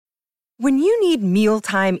When you need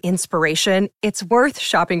mealtime inspiration, it's worth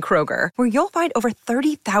shopping Kroger, where you'll find over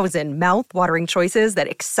 30,000 mouth-watering choices that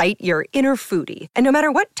excite your inner foodie. And no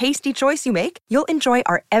matter what tasty choice you make, you'll enjoy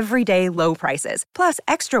our everyday low prices, plus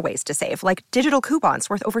extra ways to save, like digital coupons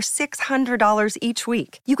worth over $600 each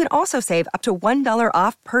week. You can also save up to $1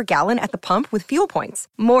 off per gallon at the pump with fuel points.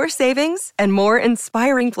 More savings and more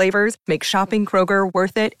inspiring flavors make shopping Kroger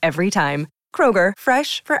worth it every time. Kroger,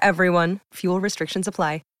 fresh for everyone. Fuel restrictions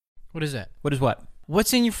apply. What is that? What is what?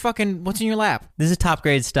 What's in your lap? This is top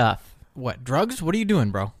grade stuff. What, drugs? What are you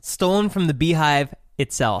doing, bro? Stolen from the beehive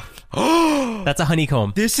itself. That's a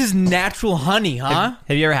honeycomb. This is natural honey, huh?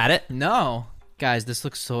 Have you ever had it? No. Guys, this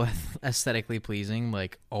looks so aesthetically pleasing.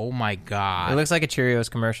 Like, oh my God. It looks like a Cheerios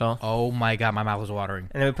commercial. Oh my God, my mouth is watering.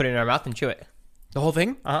 And then we put it in our mouth and chew it. The whole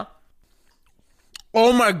thing? Uh-huh.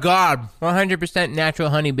 Oh my God. 100%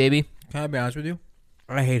 natural honey, baby. Can I be honest with you?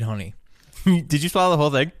 I hate honey. Did you swallow the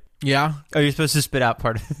whole thing? Yeah. Oh, you're supposed to spit out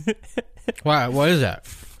part of it. Why? What is that?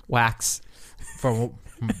 Wax. Oh,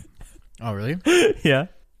 really? Yeah.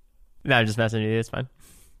 No, I'm just messing with you. It's fine.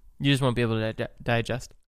 You just won't be able to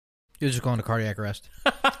digest. You're just going to cardiac arrest.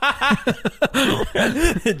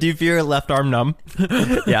 Do you feel your left arm numb?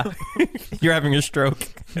 Yeah. You're having a stroke.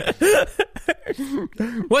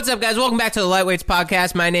 What's up, guys? Welcome back to the Lightweights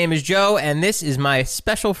Podcast. My name is Joe, and this is my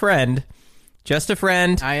special friend. Just a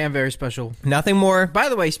friend. I am very special. Nothing more. By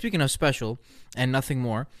the way, speaking of special and nothing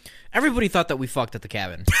more, everybody thought that we fucked at the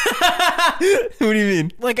cabin. What do you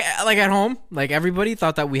mean? Like at home, like everybody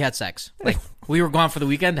thought that we had sex. Like we were gone for the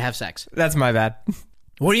weekend to have sex. That's my bad.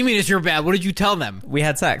 What do you mean it's your bad? What did you tell them? We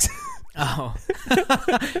had sex. Oh,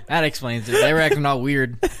 that explains it. They were acting all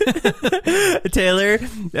weird. Taylor,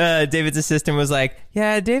 David's assistant, was like,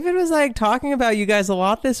 yeah, David was like talking about you guys a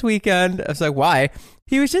lot this weekend. I was like, why?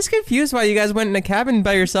 He was just confused why you guys went in a cabin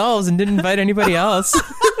by yourselves and didn't invite anybody else.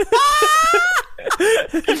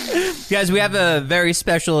 Guys, we have a very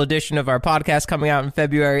special edition of our podcast coming out in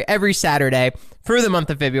February. Every Saturday for the month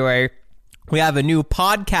of February, we have a new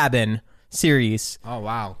Pod Cabin series. Oh,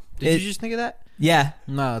 wow. Did you just think of that? Yeah.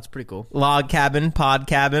 No, that's pretty cool. Log cabin, pod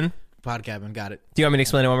cabin. Pod cabin, got it. Do you want me to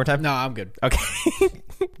explain it one more time? No, I'm good. Okay.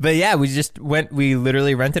 But yeah, we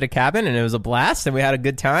literally rented a cabin and it was a blast and we had a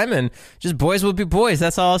good time and just boys will be boys.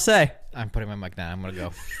 That's all I'll say. I'm putting my mic down. I'm going to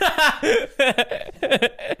go.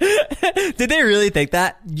 Did they really think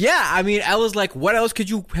that? Yeah. I mean, Ella's like, what else could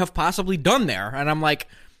you have possibly done there? And I'm like,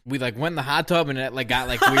 we like went in the hot tub and it like got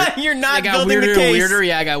like weird. You're not got building weirder the case. And weirder.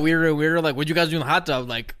 Yeah, I got weirder and weirder. Like, what'd you guys do in the hot tub?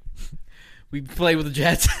 Like, we played with the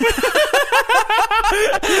jets.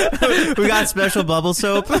 We got special bubble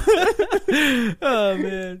soap. Oh,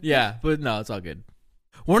 man. Yeah, but no, it's all good.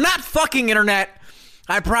 We're not fucking internet.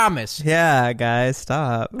 I promise. Yeah, guys,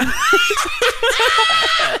 stop.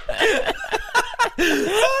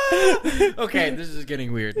 Okay, this is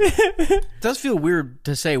getting weird. It does feel weird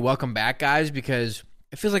to say welcome back, guys, because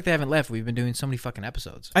it feels like they haven't left. We've been doing so many fucking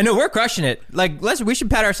episodes. I know, we're crushing it. Like, we should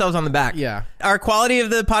pat ourselves on the back. Yeah. Our quality of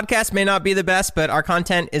the podcast may not be the best, but our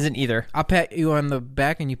content isn't either. I'll pat you on the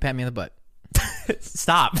back and you pat me on the butt.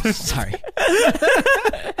 Stop. Sorry.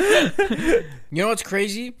 You know what's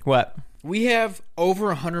crazy? What? We have over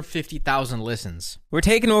 150,000 listens. We're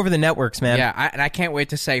taking over the networks, man. Yeah, and I can't wait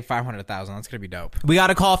to say 500,000. That's going to be dope. We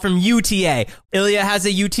got a call from UTA. Ilya has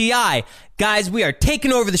a UTI. Guys, we are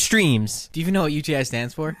taking over the streams. Do you even know what UTI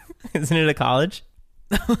stands for? Isn't it a college?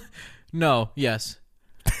 No, yes.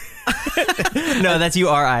 No, that's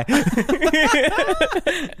URI.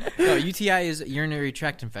 No, UTI is urinary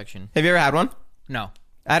tract infection. Have you ever had one? No.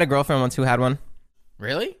 I had a girlfriend once who had one.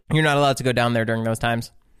 Really? You're not allowed to go down there during those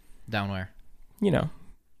times. Down where? You know.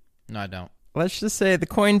 No, I don't. Let's just say the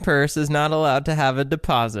coin purse is not allowed to have a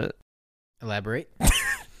deposit. Elaborate.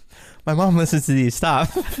 My mom listens to these. Stop.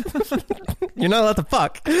 You're not allowed to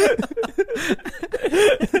fuck.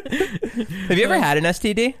 Have you ever had an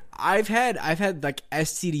STD? I've had like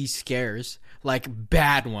STD scares, like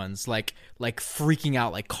bad ones, like freaking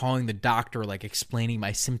out, like calling the doctor, like explaining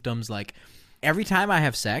my symptoms. Like every time I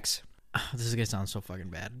have sex, this is gonna sound so fucking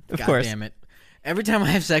bad. Of course. Damn it. Every time I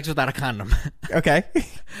have sex without a condom, Okay.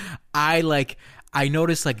 I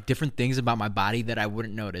notice like different things about my body that I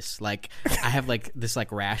wouldn't notice. Like I have like this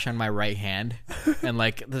like rash on my right hand, and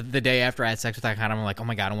like the day after I had sex without a condom, I'm like, oh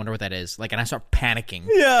my God, I wonder what that is. Like, and I start panicking.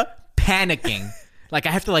 Yeah. Panicking. Like I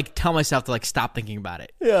have to like tell myself to like stop thinking about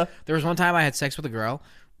it. Yeah. There was one time I had sex with a girl,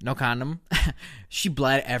 no condom. She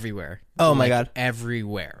bled everywhere. Oh my God.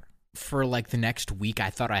 Everywhere. For like the next week, I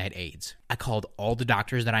thought I had AIDS. I called all the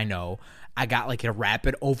doctors that I know. I got like a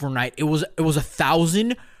rapid overnight. It was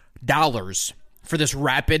 $1,000 for this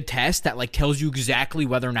rapid test that like tells you exactly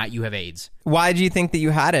whether or not you have AIDS. Why do you think that you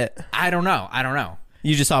had it? I don't know.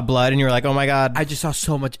 You just saw blood and you were like, oh my God. I just saw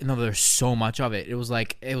so much. No, there's so much of it. It was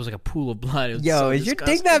like a pool of blood. It was Yo, so is your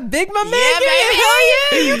disgusting. dick that big, my man? Yeah, baby. Hell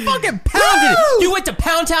yeah. You fucking pounded it. You went to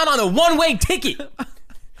Pound Town on a one-way ticket.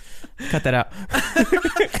 Cut that out.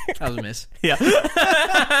 That was a miss. Yeah.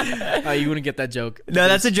 You wouldn't get that joke. No,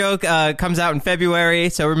 that's a joke. Comes out in February.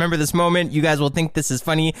 So remember this moment. You guys will think this is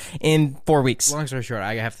funny in 4 weeks. Long story short,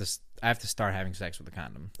 I have to start having sex with a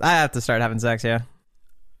condom. I have to start having sex, yeah.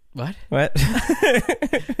 What? What?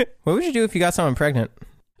 What would you do if you got someone pregnant?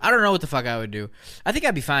 I don't know what the fuck I would do. I think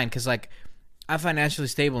I'd be fine because like I'm financially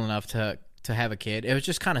stable enough to have a kid. It would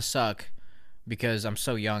just kind of suck because I'm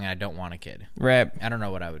so young and I don't want a kid. Right. I don't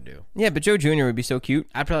know what I would do. Yeah, but Joe Jr. would be so cute.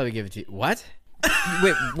 I'd probably give it to you. What?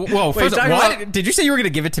 Wait, whoa. First, talking what? about- Did you say you were going to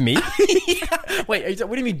give it to me? Wait,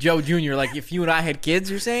 what do you mean Joe Jr.? Like if you and I had kids,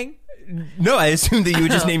 you're saying? No, I assumed that you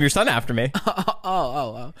would just name your son after me.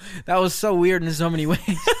 Oh. That was so weird in so many ways.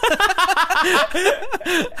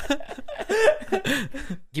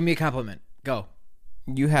 Give me a compliment. Go.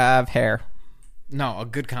 You have hair. No, a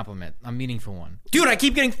good compliment. A meaningful one. Dude, I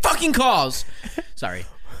keep getting fucking calls. Sorry.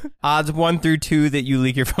 Odds 1 through 2 that you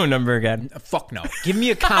leak your phone number again. Fuck no. Give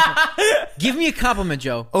me a compliment. Give me a compliment,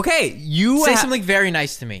 Joe. Okay, you Say something very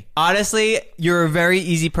nice to me. Honestly, you're a very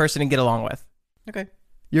easy person to get along with. Okay.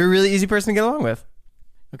 You're a really easy person to get along with.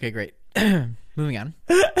 Okay, great. Moving on.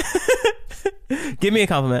 Give me a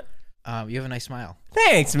compliment. You have a nice smile.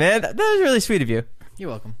 Thanks, man. That was really sweet of you. You're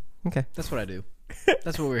welcome. Okay. That's what I do.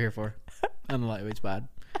 That's what we're here for. On the Lightweight Pod.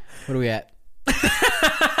 What are we at?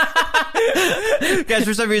 Guys,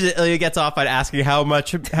 for some reason, Ilya gets off on asking how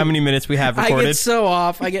many minutes we have recorded. I get so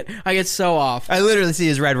off. I get so off. I literally see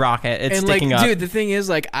his red rocket. It's and sticking like, up. dude, the thing is,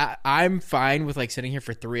 like, I'm fine with like sitting here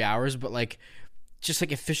for 3 hours, but like, just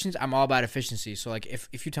like efficiency, I'm all about efficiency. So like,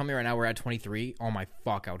 if you tell me right now we're at 23, oh my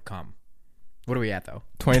fuck, I would come. What are we at though?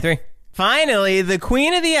 23. Finally, the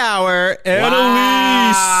queen of the hour,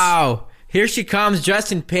 Annalise. Wow, here she comes,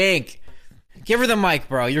 dressed in pink. Give her the mic,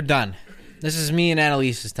 bro. You're done. This is me and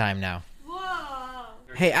Annalise's time now. Whoa.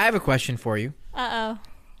 Hey, I have a question for you. Uh-oh.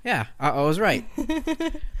 Yeah, I was right.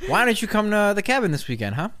 Why don't you come to the cabin this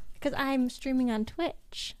weekend, huh? Because I'm streaming on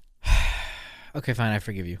Twitch. Okay, fine, I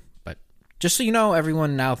forgive you. But just so you know,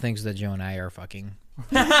 everyone now thinks that Joe and I are fucking.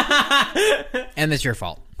 And it's your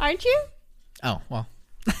fault. Aren't you? Oh, well.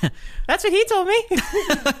 That's what he told me.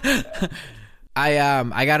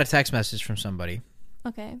 I got a text message from somebody,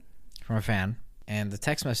 Okay. from a fan, and the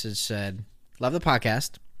text message said, "Love the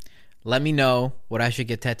podcast. Let me know what I should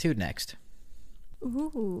get tattooed next."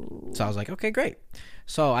 Ooh. So I was like, okay, great.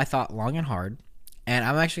 So I thought long and hard, and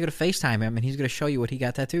I'm actually going to FaceTime him, and he's going to show you what he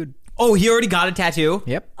got tattooed. Oh, he already got a tattoo?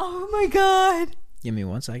 Yep. Oh my God. Give me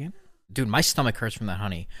 1 second. Dude, my stomach hurts from that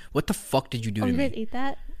honey. What the fuck did you do Oh, to you guys me? eat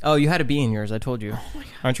that? Oh, you had a bee in yours. I told you.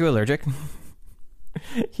 Aren't you allergic?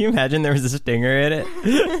 Can you imagine there was a stinger in it?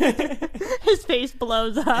 His face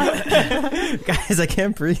blows up. Guys, I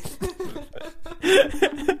can't breathe.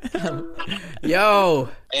 Yo,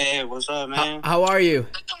 Hey, what's up, man? how are you?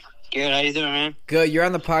 Good, how you doing, man? Good. You're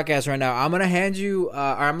on the podcast right now. I'm gonna hand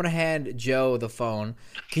Joe the phone.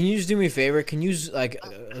 Can you just do me a favor? Can you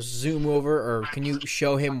zoom over, or can you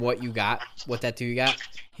show him what you got, what tattoo you got?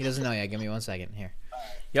 He doesn't know yet. Give me 1 second here.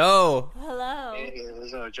 Yo, Hello. Hey,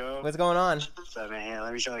 what's up, Joe? what's going on? What's up, man? Here,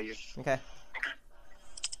 let me show you. Okay.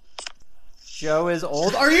 Joe is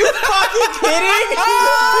old. Are you fucking kidding?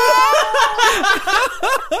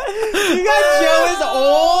 You got Joe is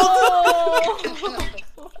old?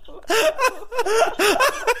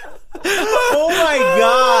 Oh my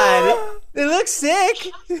God. It looks sick.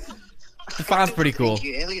 The font's pretty cool. Thank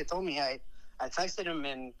you. Elliot told me I texted him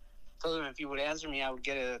and told him if he would answer me, I would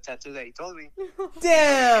get a tattoo that he told me.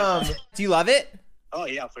 Damn. Do you love it? Oh,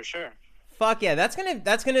 yeah, for sure. Fuck yeah. That's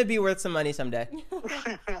gonna be worth some money someday. All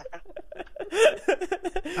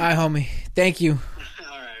right, homie. Thank you. All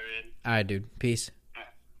right, man. All right, dude. Peace.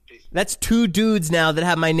 Peace. That's 2 dudes now that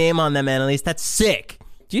have my name on them, Annalise. That's sick.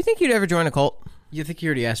 Do you think you'd ever join a cult? You think you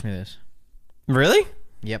already asked me this? Really?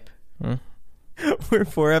 Yep. We're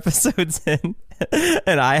 4 episodes in,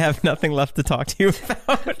 and I have nothing left to talk to you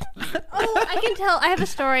about. Oh, I can tell. I have a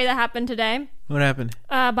story that happened today. What happened?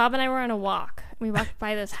 Bob and I were on a walk. We walked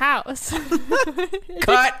by this house.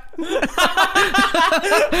 Cut.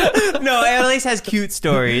 No, Annalise has cute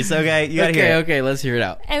stories, okay? You gotta hear it. Okay. Let's hear it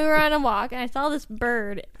out. And we were on a walk, and I saw this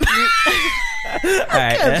bird. All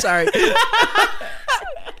right. I'm sorry.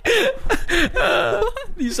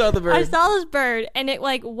 You saw the bird. I saw this bird, and it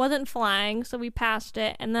like wasn't flying, so we passed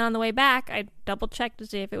it. And then on the way back, I double checked to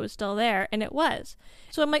see if it was still there, and it was.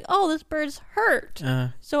 So I'm like, oh, this bird's hurt.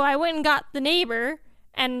 So I went and got the neighbor,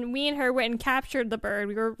 and me and her went and captured the bird.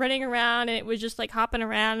 We were running around, and it was just like hopping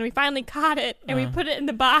around, and we finally caught it, and we put it in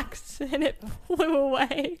the box, and it flew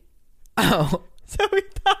away. Oh. So we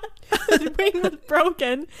thought his wing was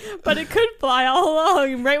broken, but it could fly all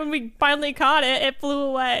along. And right when we finally caught it, it flew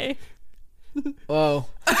away. Whoa.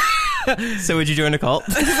 So would you join a cult?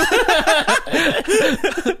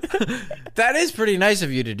 That is pretty nice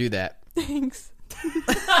of you to do that. Thanks.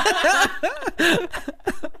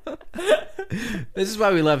 This is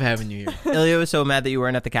why we love having you here. Ilya was so mad that you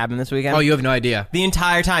weren't at the cabin this weekend. Oh, you have no idea. The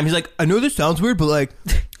entire time. He's like, I know this sounds weird, but like,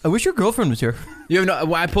 I wish your girlfriend was here. You have no.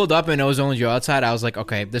 When I pulled up and it was only Joe outside, I was like,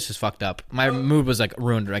 okay, this is fucked up. My mood was like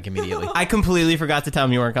ruined like immediately. I completely forgot to tell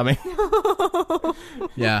him you weren't coming.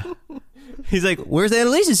 Yeah. He's like, where's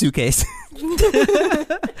Annalise's suitcase?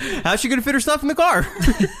 How's she going to fit her stuff in the car?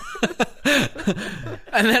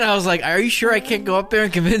 And then I was like, are you sure I can't go up there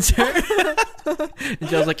and convince her? And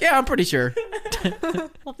Joe's like, yeah, I'm pretty sure. We'll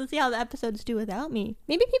have to see how the episodes do without me.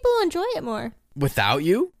 Maybe people will enjoy it more. Without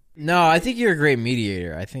you? No, I think you're a great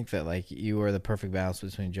mediator. I think that like you are the perfect balance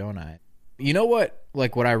between Joe and I. You know what?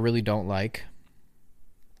 Like what I really don't like?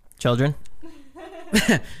 Children?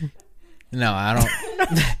 No, I don't.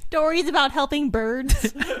 Stories about helping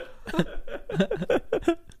birds.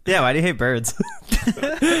 Yeah, why do you hate birds?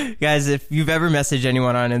 Guys, if you've ever messaged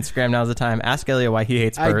anyone on Instagram, now's the time. Ask Ilya why he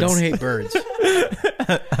hates birds. I don't hate birds.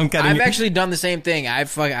 I've actually done the same thing.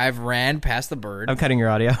 I've ran past the bird. I'm cutting your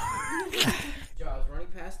audio. Joe, I was running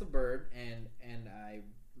past the bird and I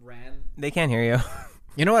ran. They can't hear you.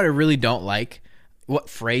 You know what I really don't like? What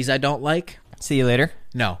phrase I don't like? See you later.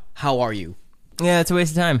 No. How are you? Yeah, it's a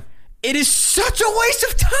waste of time. It is such a waste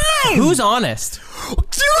of time. Who's honest? Dude,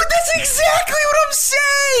 that's exactly what I'm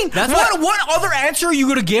saying. That's what other answer are you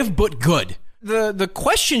going to give but good? The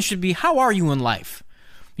question should be, how are you in life?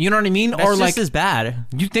 You know what I mean? That's or just like, as bad.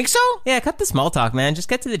 you think so? Yeah, cut the small talk, man. Just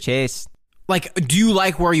get to the chase. Like, do you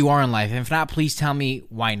like where you are in life? If not, please tell me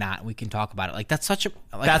why not. We can talk about it. Like, that's such a...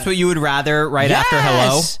 Like, That's what you would rather right after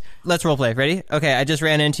hello? Let's roleplay. Ready? Okay, I just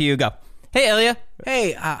ran into you. Go. Hey, Ilya.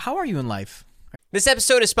 Hey, how are you in life? This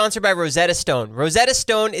episode is sponsored by Rosetta Stone. Rosetta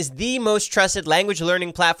Stone is the most trusted language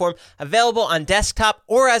learning platform available on desktop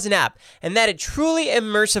or as an app, and that it truly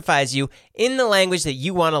immersifies you in the language that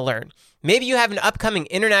you want to learn. Maybe you have an upcoming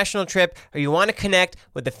international trip or you want to connect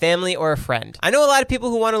with a family or a friend. I know a lot of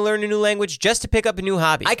people who want to learn a new language just to pick up a new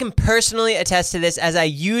hobby. I can personally attest to this as I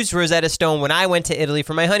used Rosetta Stone when I went to Italy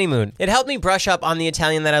for my honeymoon. It helped me brush up on the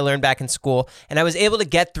Italian that I learned back in school, and I was able to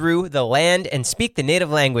get through the land and speak the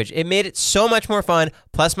native language. It made it so much more fun,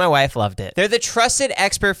 plus my wife loved it. They're the trusted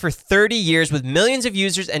expert for 30 years with millions of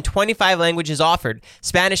users and 25 languages offered.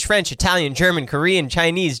 Spanish, French, Italian, German, Korean,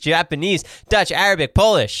 Chinese, Japanese, Dutch, Arabic,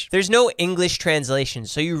 Polish. There's no English translation,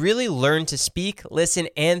 so you really learn to speak, listen,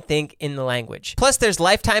 and think in the language. Plus, there's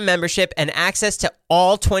lifetime membership and access to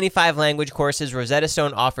all 25 language courses Rosetta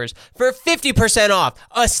Stone offers for 50% off.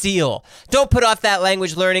 A steal. Don't put off that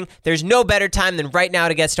language learning. There's no better time than right now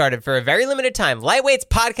to get started. For a very limited time, Lightweight's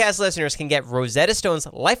podcast listeners can get Rosetta Stone's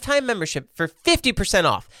lifetime membership for 50%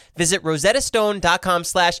 off. Visit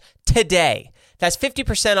rosettastone.com/today. That's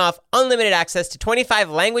 50% off unlimited access to 25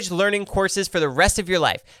 language learning courses for the rest of your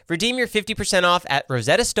life. Redeem your 50% off at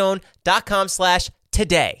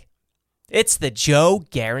rosettastone.com/today. It's the Joe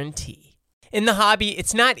guarantee. In the hobby,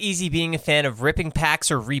 it's not easy being a fan of ripping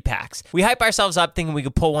packs or repacks. We hype ourselves up thinking we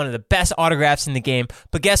could pull one of the best autographs in the game,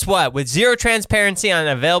 but guess what? With zero transparency on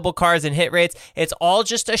available cards and hit rates, it's all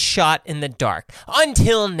just a shot in the dark.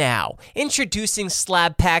 Until now. Introducing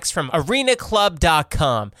slab packs from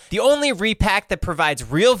arenaclub.com, the only repack that provides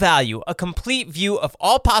real value, a complete view of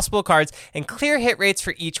all possible cards, and clear hit rates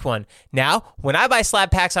for each one. Now, when I buy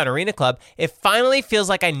slab packs on Arena Club, it finally feels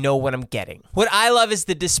like I know what I'm getting. What I love is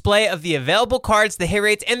the display of the available cards, the hit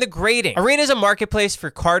rates, and the grading. Arena is a marketplace for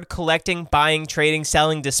card collecting, buying, trading,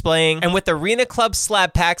 selling, displaying, and with Arena Club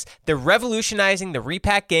slab packs, they're revolutionizing the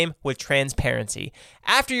repack game with transparency.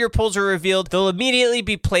 After your pulls are revealed, they'll immediately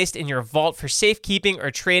be placed in your vault for safekeeping or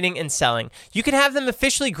trading and selling. You can have them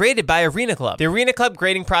officially graded by Arena Club. The Arena Club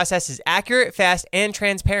grading process is accurate, fast, and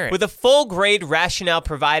transparent, with a full grade rationale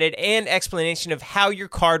provided and explanation of how your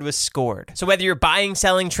card was scored. So whether you're buying,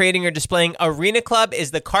 selling, trading, or displaying, Arena Club is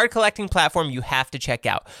the card collecting platform you have to check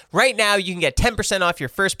out. Right now, you can get 10% off your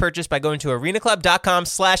first purchase by going to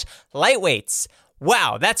arenaclub.com/lightweights.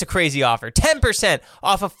 Wow, that's a crazy offer. 10%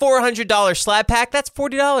 off a $400 slab pack. That's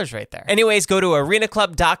 $40 right there. Anyways, go to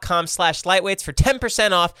arenaclub.com/lightweights for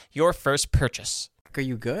 10% off your first purchase. Are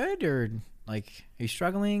you good or like are you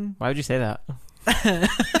struggling? Why would you say that?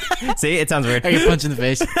 See, it sounds weird. Are you punching the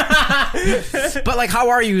face? But like, how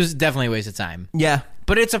are you is definitely a waste of time. Yeah.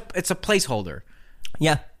 But it's a placeholder,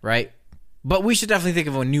 Yeah. right? But we should definitely think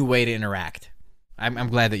of a new way to interact. I'm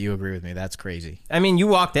glad that you agree with me. That's crazy. I mean, you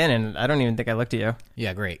walked in and I don't even think I looked at you.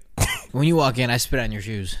 Yeah, great. When you walk in, I spit on your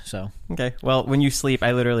shoes. So Okay. Well, when you sleep,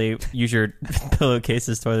 I literally use your pillowcase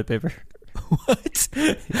as toilet paper. what?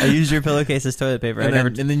 I use your pillowcase as toilet paper.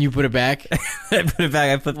 And then you put it back I put it back.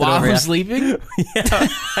 I flipped it while over. I'm Yeah. sleeping. Yeah.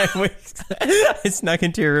 I snuck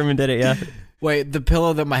into your room and did it. Yeah. Wait, the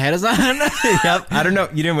pillow that my head is on? Yep. I don't know.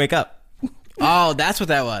 You didn't wake up. Oh, that's what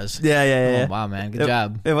that was. Yeah. Oh, wow, man. Good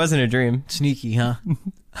job. It wasn't a dream. Sneaky, huh?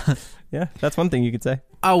 Yeah. That's one thing you could say.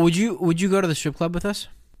 Oh, would you go to the strip club with us?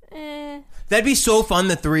 That'd be so fun,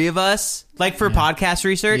 the three of us, like for podcast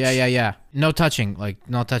research. Yeah. No touching, like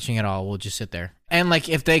no touching at all. We'll just sit there. And like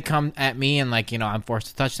if they come at me and like, you know, I'm forced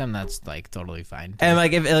to touch them, that's like totally fine. And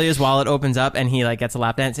like if Ilya's wallet opens up and he like gets a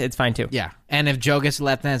lap dance, it's fine too. Yeah. And if Joe gets a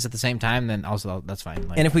lap dance at the same time, then also that's fine.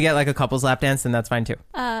 Like, And if we get like a couple's lap dance, then that's fine too.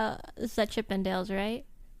 Is that Chippendales, right?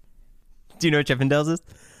 Do you know what Chippendales is?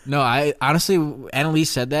 no, I honestly, Annalise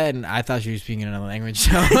said that and I thought she was speaking another language. So.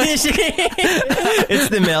 It's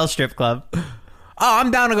the male strip club. Oh,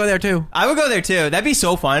 I'm down to go there too. I would go there too. That'd be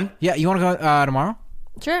so fun. Yeah, you want to go tomorrow?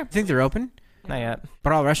 Sure. I think they're open. Not yet.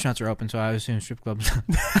 But all restaurants are open, so I assume strip clubs.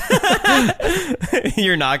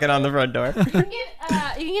 You're knocking on the front door. You can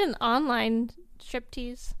get an online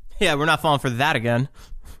striptease. Yeah, we're not falling for that again.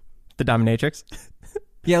 The dominatrix.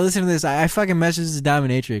 Yeah, listen to this. I fucking messaged the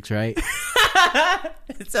dominatrix, right?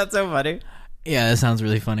 It sounds so funny. Yeah, that sounds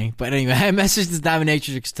really funny. But anyway, I messaged the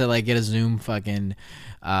dominatrix to like get a Zoom fucking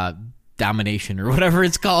domination or whatever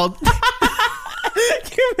it's called.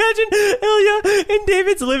 Can you imagine Ilya in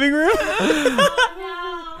David's living room?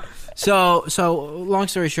 So long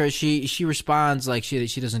story short, she responds like she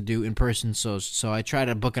doesn't do in person. So I try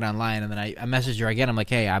to book it online, and then I message her again. I'm like,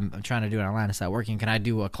 hey, I'm trying to do it online. It's not working. Can I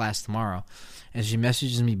do a class tomorrow? And she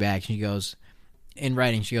messages me back. She goes, in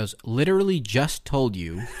writing, she goes, literally just told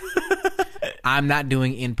you I'm not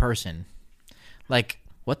doing in person. Like,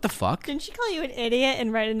 what the fuck? Didn't she call you an idiot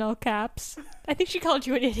and write in all caps? I think she called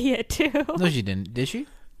you an idiot too. No, she didn't. Did she?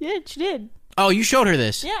 Yeah, she did. Oh, you showed her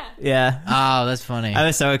this. Yeah. Yeah. Oh, that's funny. I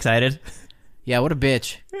was so excited. Yeah, what a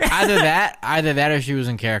bitch. Either that, or she was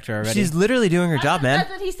in character already. She's literally doing her job, man.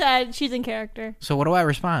 That's what he said. She's in character. So what do I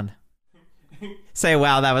respond? Say,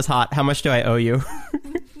 wow, that was hot. How much do I owe you?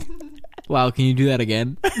 Wow, can you do that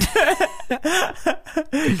again?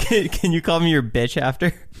 Can you call me your bitch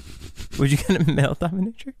after? Would you get a male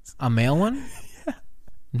dominatrix? A male one? Yeah.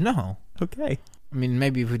 No. Okay. I mean,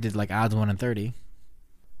 maybe if we did like odds 1 in 30.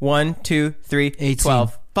 1, 2, 3, 18.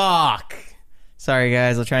 12. Fuck. Sorry,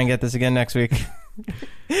 guys. I'll try and get this again next week.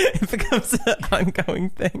 It becomes an ongoing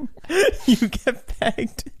thing. You get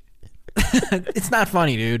pegged. It's not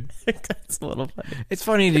funny, dude. That's a little funny. It's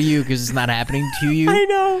funny to you because it's not happening to you. I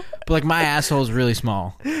know. But like my asshole is really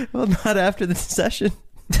small. Well, not after the session.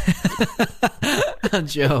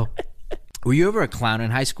 Joe, were you ever a clown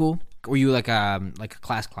in high school? Were you like a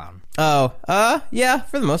class clown? Oh, yeah,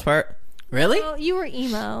 for the most part. Really? Oh, you were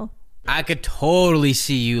emo. I could totally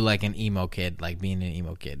see you like an emo kid, like being an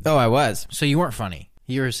emo kid. Oh, I was. So you weren't funny.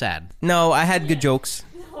 You were sad. No, I had good jokes.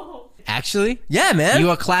 Actually? Yeah, man. You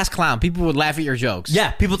were a class clown. People would laugh at your jokes.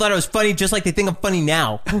 Yeah, people thought it was funny just like they think I'm funny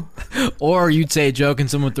now. Or you'd say a joke and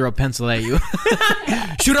someone would throw a pencil at you.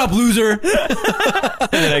 Shut up, loser. And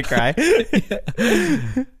then I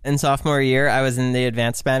cry. In sophomore year, I was in the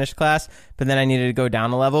advanced Spanish class, but then I needed to go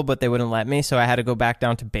down a level, but they wouldn't let me, so I had to go back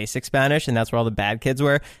down to basic Spanish, and that's where all the bad kids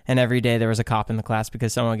were. And every day there was a cop in the class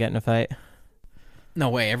because someone would get in a fight. No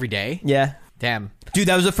way, every day? Yeah. Damn. Dude,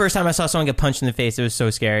 that was the first time I saw someone get punched in the face. It was so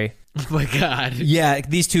scary. Oh my God. Yeah,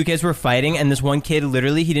 these two kids were fighting, and this one kid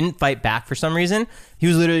literally, he didn't fight back for some reason. He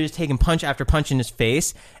was literally just taking punch after punch in his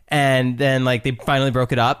face, and then like they finally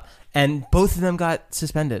broke it up, and both of them got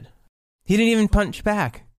suspended. He didn't even punch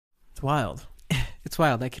back. It's wild. It's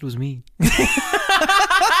wild. That kid was mean.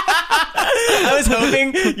 I was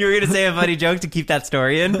hoping you were going to say a funny joke to keep that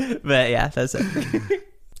story in, but yeah, that's it.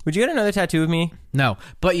 Would you get another tattoo of me? No.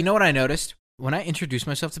 But you know what I noticed? When I introduce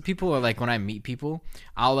myself to people or like when I meet people,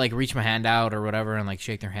 I'll like reach my hand out or whatever and like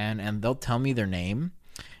shake their hand and they'll tell me their name.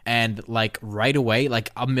 And like right away,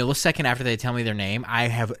 like a millisecond after they tell me their name, I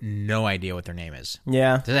have no idea what their name is.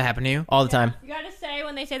 Yeah. Does that happen to you? All the time. You gotta say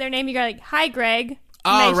when they say their name, you gotta like, "Hi, Greg." Oh,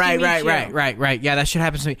 Nice to right. meet you." Yeah, that shit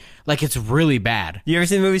happens to me. Like it's really bad. You ever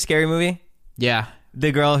seen the movie Scary Movie? Yeah.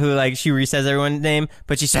 the girl who like she resays everyone's name,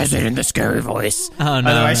 but she says it in the scary voice. Oh no!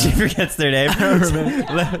 Otherwise, she forgets their name.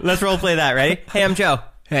 Let's role play that. Ready? Hey, I'm Joe.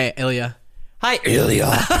 Hey, Ilya. Hi, Ilya.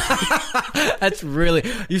 That's really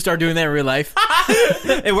you start doing that in real life.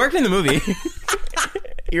 It worked in the movie.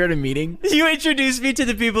 You're at a meeting. You introduced me to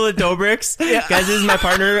the people at Dobrik's. Yeah. Guys, this is my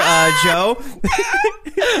partner, Joe.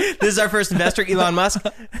 This is our first investor, Elon Musk.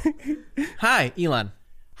 Hi, Elon.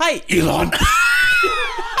 Hi, Elon.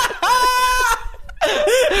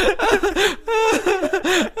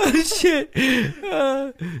 Oh, shit.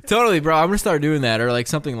 Totally, bro. I'm gonna start doing that or like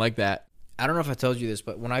something like that. I don't know if I told you this,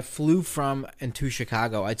 but when I flew from and to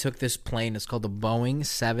Chicago, I took this plane. It's called the Boeing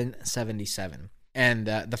 777, and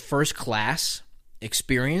the first class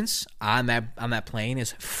experience on that plane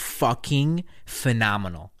is fucking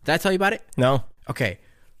phenomenal. Did I tell you about it? No. Okay.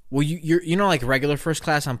 Well, you know like regular first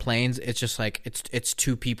class on planes, it's just like it's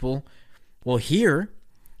two people. Well, here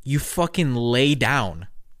you fucking lay down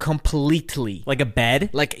completely. Like a bed?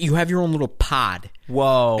 Like you have your own little pod.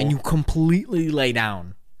 Whoa. And you completely lay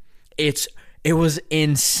down. It was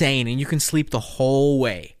insane, and you can sleep the whole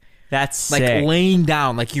way. That's like sick. Laying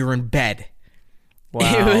down like you're in bed. Wow.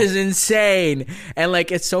 It was insane. And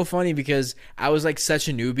like it's so funny because I was like such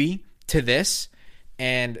a newbie to this,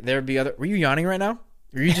 and there'd be other. Were you yawning right now?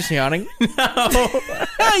 Were you just yawning? No.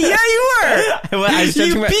 Yeah, you were. I was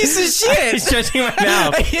You piece of shit. I was stretching my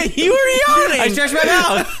mouth. You were yawning. I stretched my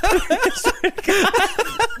mouth.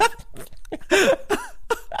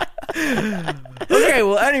 Okay,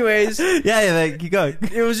 well, anyways, yeah, keep going.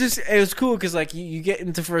 it was cool because like you get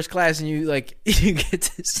into first class and you like you get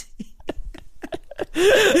to see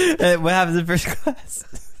What happens in first class?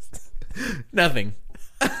 nothing.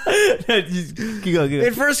 Keep going.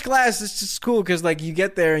 In first class, it's just cool because like you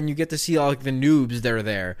get there and you get to see all like the noobs that are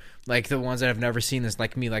there, like the ones that have never seen this,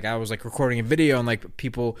 like me. Like I was like recording a video and like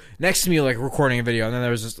people next to me like recording a video, and then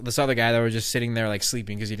there was this other guy that was just sitting there like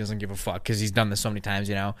sleeping because he doesn't give a fuck because he's done this so many times,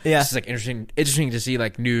 you know. Yeah. It's just like interesting to see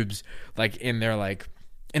like noobs like in there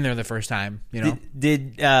the first time, you know.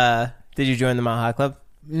 Did you join the Mile High Club?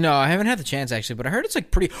 No, I haven't had the chance actually, but I heard it's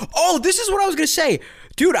like pretty. Oh, this is what I was gonna say,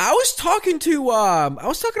 dude. I was talking to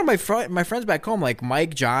my friends back home, like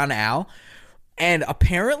Mike, John, Al, and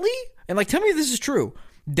apparently, and like, tell me if this is true.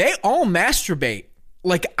 They all masturbate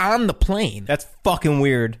like on the plane. That's fucking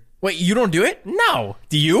weird. Wait, you don't do it? No.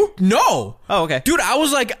 Do you? No. Oh, okay. Dude, I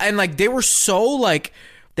was like, and like they were so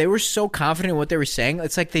confident in what they were saying.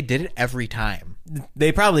 It's like they did it every time.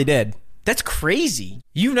 They probably did. That's crazy.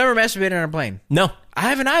 You've never masturbated on a plane? No. I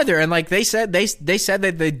haven't either. And like they said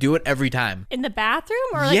that they do it every time. In the bathroom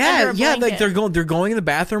or like Yeah, under a yeah. blanket? Like they're going in the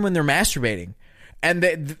bathroom when they're masturbating, and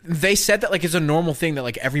they said that like it's a normal thing that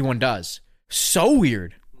like everyone does. So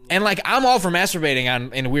weird. And like I'm all for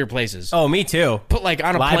masturbating in weird places. Oh, me too. But like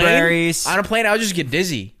on a Libraries. plane, I would just get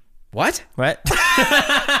dizzy. What? What? What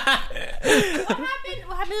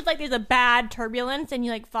happens if like there's a bad turbulence and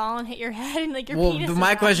you like fall and hit your head and like your Well, penis? but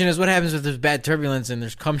my question is, what happens if there's bad turbulence and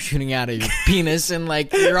there's cum shooting out of your penis and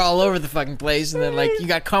like you're all over the fucking place and then like you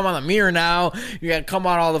got cum on the mirror now, you got cum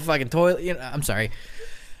on all the fucking toilet. You know, I'm sorry.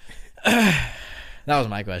 That was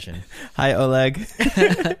my question. Hi, Oleg.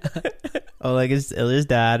 Oleg is Ilya's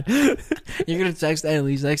dad. You're gonna text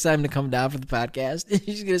Annalise next time to come down for the podcast.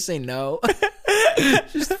 She's gonna say no.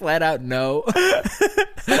 Just flat out no.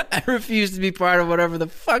 I refuse to be part of whatever the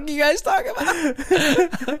fuck you guys talk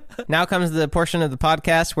about. Now comes the portion of the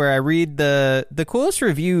podcast where I read the coolest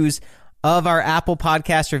reviews of our Apple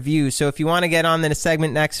Podcast reviews. So if you want to get on the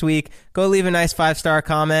segment next week, go leave a nice 5-star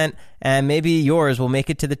comment, and maybe yours will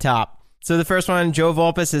make it to the top. So the first one, Joe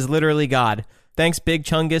Volpus is literally God. Thanks, Big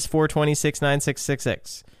Chungus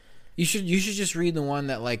 4269666. You should just read the one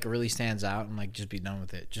that like really stands out and like just be done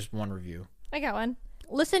with it. Just one review. I got one.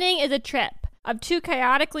 Listening is a trip of two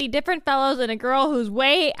chaotically different fellows and a girl who's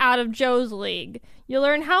way out of Joe's league. You'll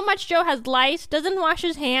learn how much Joe has lice, doesn't wash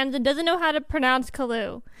his hands, and doesn't know how to pronounce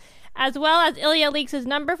Kalu. As well as Ilya leaks his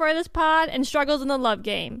number for this pod and struggles in the love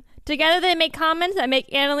game. Together they make comments that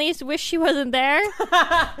make Annalise wish she wasn't there.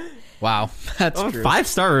 Wow, that's true.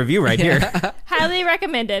 5-star review right here. Highly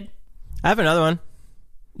recommended. I have another one.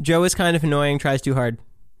 Joe is kind of annoying, tries too hard.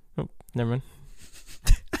 Oh, never mind.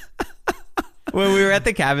 When we were at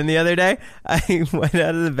the cabin the other day, I went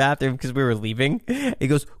out of the bathroom because we were leaving. He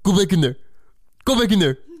goes, "Go back in there. Go back in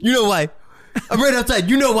there. You know why? I'm right outside.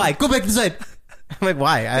 You know why. Go back inside." I'm like,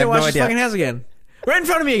 why? I have wash no his idea. fucking hands again. Right in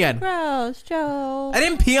front of me again. Gross, Joe. I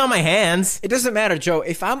didn't pee on my hands. It doesn't matter, Joe.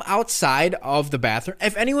 If I'm outside of the bathroom,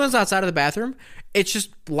 if anyone's outside of the bathroom it's just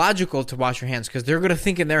logical to wash your hands because they're gonna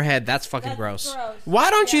think in their head that's fucking gross. Why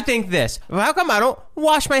don't you think this? How come I don't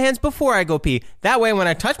wash my hands before I go pee? That way, when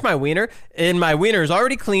I touch my wiener and my wiener is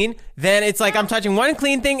already clean, then it's like I'm touching one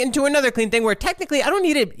clean thing into another clean thing where technically I don't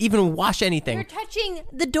need to even wash anything. You're touching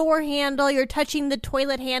the door handle. You're touching the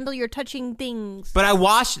toilet handle. You're touching things. But I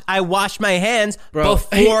wash my hands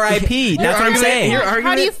before I pee. That's what I'm saying.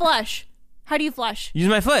 How do you flush? Use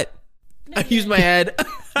my foot. I use my head.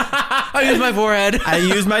 I use my forehead. I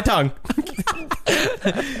use my tongue.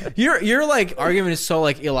 Your like argument is so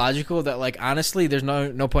like illogical that like honestly, there's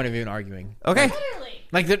no point of even arguing. Okay. Literally.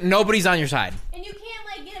 Like nobody's on your side. And you can't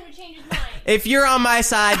like get him to change his mind. If you're on my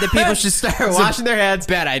side, the people should start washing their hands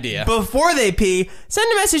Bad idea. before they pee. Send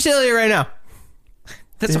a message to Ilya right now.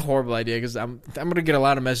 That's a horrible idea because I'm gonna get a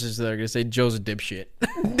lot of messages that are gonna say Joe's a dipshit.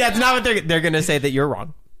 That's not what they're gonna say, that you're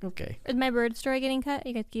wrong. Okay. Is my bird story getting cut?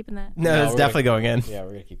 You guys keeping that? No, it's definitely going in. Yeah,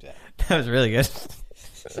 we're gonna keep that. That was really good.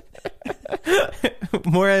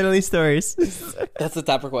 More Italy stories. That's the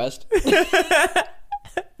top request.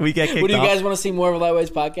 We get kicked What do you off. guys want to see more of a Lightweights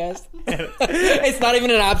podcast? It's not even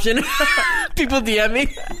an option. People DM me.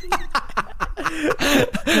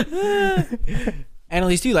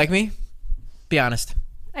 Annalise, do you like me? Be honest.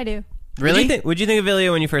 I do. Really? What'd you think of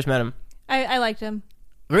Ilya when you first met him? I liked him.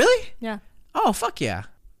 Really? Yeah. Oh, fuck yeah.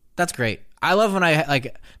 That's great. I love when I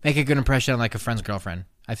like make a good impression on like a friend's girlfriend.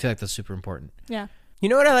 I feel like that's super important. Yeah. You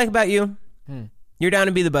know what I like about you? You're down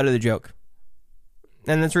to be the butt of the joke.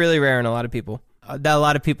 And that's really rare in a lot of people. That a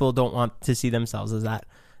lot of people don't want to see themselves as that.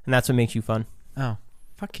 And that's what makes you fun. Oh,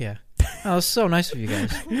 fuck yeah. Oh, it's so nice of you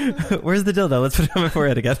guys. Where's the dildo? Let's put it on my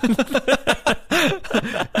forehead again.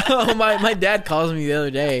 Oh, my dad calls me the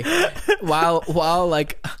other day while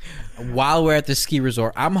we're at the ski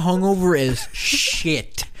resort. I'm hungover as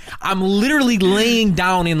shit. I'm literally laying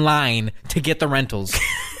down in line to get the rentals.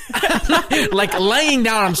 Like laying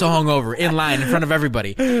down, I'm so hungover in line in front of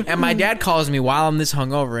everybody. And my dad calls me while I'm this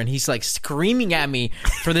hungover, and he's like screaming at me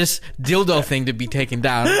for this dildo thing to be taken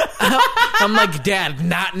down. I'm like, Dad,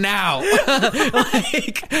 not now.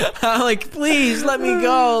 I'm like, please let me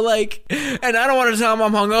go. Like, and I don't want to tell him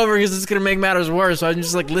I'm hungover because it's gonna make matters worse. So I'm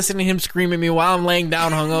just like listening to him scream at me while I'm laying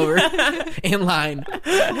down hungover in line.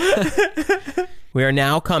 We are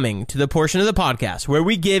now coming to the portion of the podcast where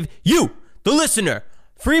we give you, the listener,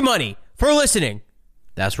 free money for listening.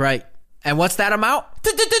 That's right. And what's that amount?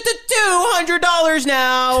 $200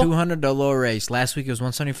 now. $200 raise. Last week it was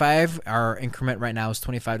 $175. Our increment right now is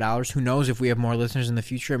 $25. Who knows if we have more listeners in the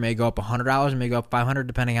future? It may go up $100. It may go up $500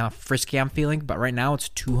 depending on how frisky I'm feeling. But right now it's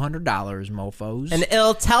 $200, mofos. And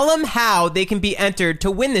it'll tell them how they can be entered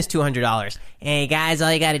to win this $200. Hey guys,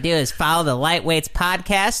 all you got to do is follow the Lightweights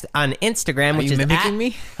podcast on Instagram, which Are you is mimicking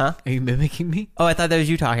me? Huh? Are you mimicking me? Oh, I thought that was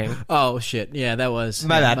you talking. Oh shit! Yeah, that was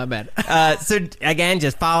My bad. My bad. So again,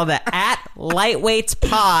 just follow the @Lightweights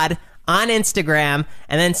Pod on Instagram,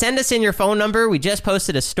 and then send us in your phone number. We just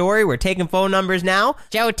posted a story. We're taking phone numbers now.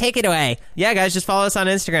 Joe, take it away. Yeah, guys, just follow us on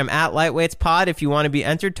Instagram @Lightweights Pod if you want to be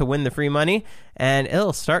entered to win the free money, and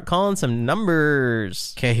it'll start calling some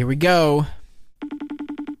numbers. Okay, here we go.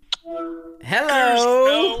 Hello.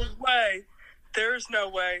 There's no way. There's no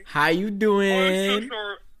way. How you Oh, I'm so doing?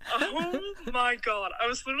 sure. Oh my god. I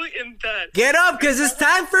was literally in bed. Get up, because it's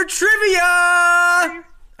time for trivia.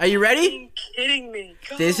 Are you ready? Are you kidding me?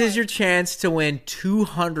 God. This is your chance to win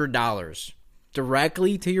 $200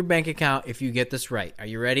 directly to your bank account if you get this right. Are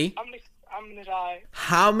you ready? I'm gonna die.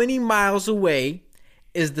 How many miles away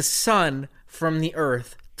is the sun from the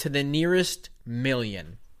Earth to the nearest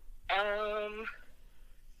million?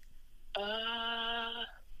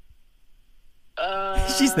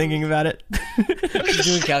 She's thinking about it. She's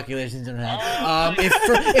doing calculations in her head.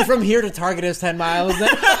 If from here to Target is 10 miles, then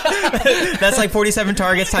That's like 47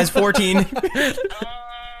 targets times 14.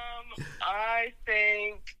 I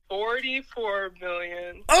think 44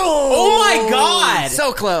 million. Oh my God.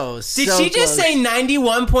 so close. Did so she just close. say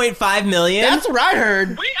 91.5 million? That's what I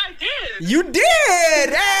heard. Wait, I did. You did!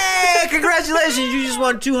 Hey, congratulations! You just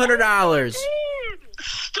won $200. Dude,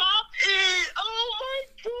 stop it! Oh my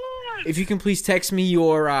god! If you can please text me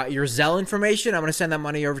your Zelle information, I'm gonna send that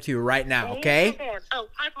money over to you right now. Okay? Oh,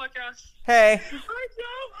 hi podcast. Hey, Hi Joe.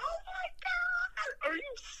 Oh my god! Are you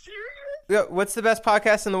serious? what's the best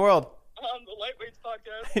podcast in the world? The Lightweights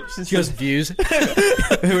podcast. Just views.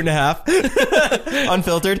 Hoot and a half.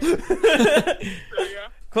 Unfiltered. Yeah.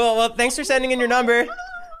 Cool. Well, thanks for sending in your number. All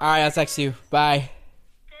right, I'll text you. Bye.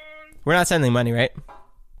 We're not sending money, right?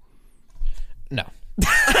 No.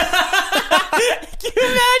 Can you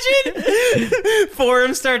imagine?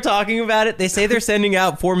 Forums start talking about it. They say they're sending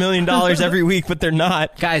out $4 million every week, but they're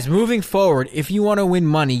not. Guys, moving forward, if you want to win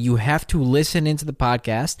money, you have to listen into the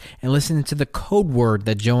podcast and listen into the code word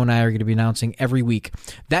that Joe and I are going to be announcing every week.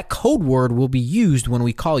 That code word will be used when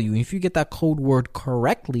we call you. If you get that code word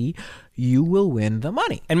correctly, you will win the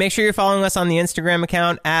money. And make sure you're following us on the Instagram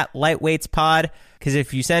account at LightweightsPod, because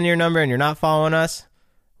if you send your number and you're not following us,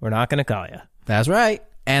 we're not going to call you. That's right.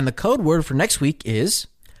 And the code word for next week is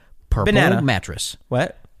purple Banana. mattress.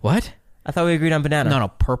 What? What? I thought we agreed on banana. No,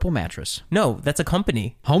 purple mattress. No, that's a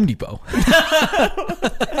company. Home Depot.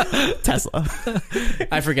 Tesla.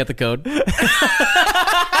 I forget the code.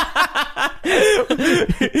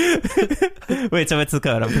 Wait, so what's the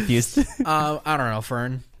code? I'm confused. I don't know,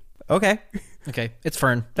 Fern. Okay. Okay, it's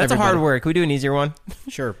Fern. That's a hard word. Can we do an easier one?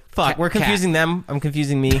 Sure. Fuck, we're confusing them. I'm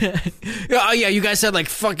confusing me. Oh, yeah, you guys said like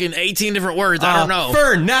fucking 18 different words. I don't know.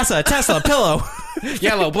 Fern, NASA, Tesla, pillow.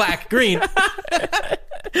 Yellow, black, green.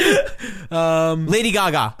 Lady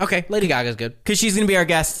Gaga. Okay, Lady Gaga's good. Because she's going to be our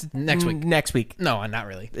guest Next week. Next week. No, not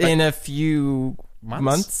really. In a few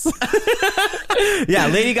Months? Yeah,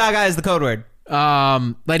 Lady Gaga is the code word.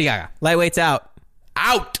 Lady Gaga. Lightweight's out.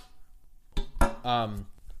 Out.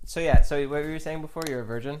 So what were you saying before? You're a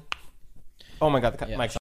virgin? Oh my God, the mic's on.